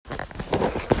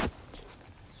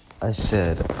I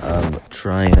said I'm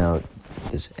trying out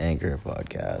this Anchor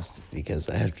podcast because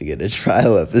I have to get a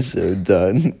trial episode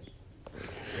done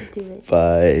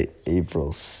by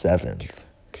April 7th.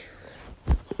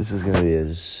 This is going to be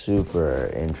a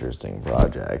super interesting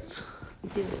project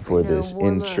for this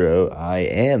intro.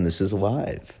 This is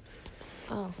live.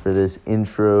 Oh. For this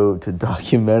intro to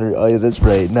documentary. Oh, yeah, that's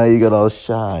right. Now you got all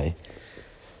shy.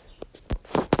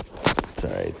 It's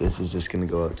all right. This is just going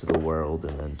to go out to the world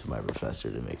and then to my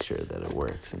professor to make sure that it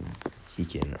works and he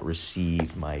can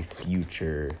receive my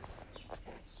future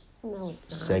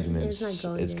segments.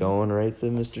 It's going right to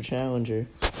Mr. Challenger.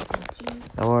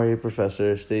 How are you,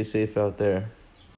 Professor? Stay safe out there.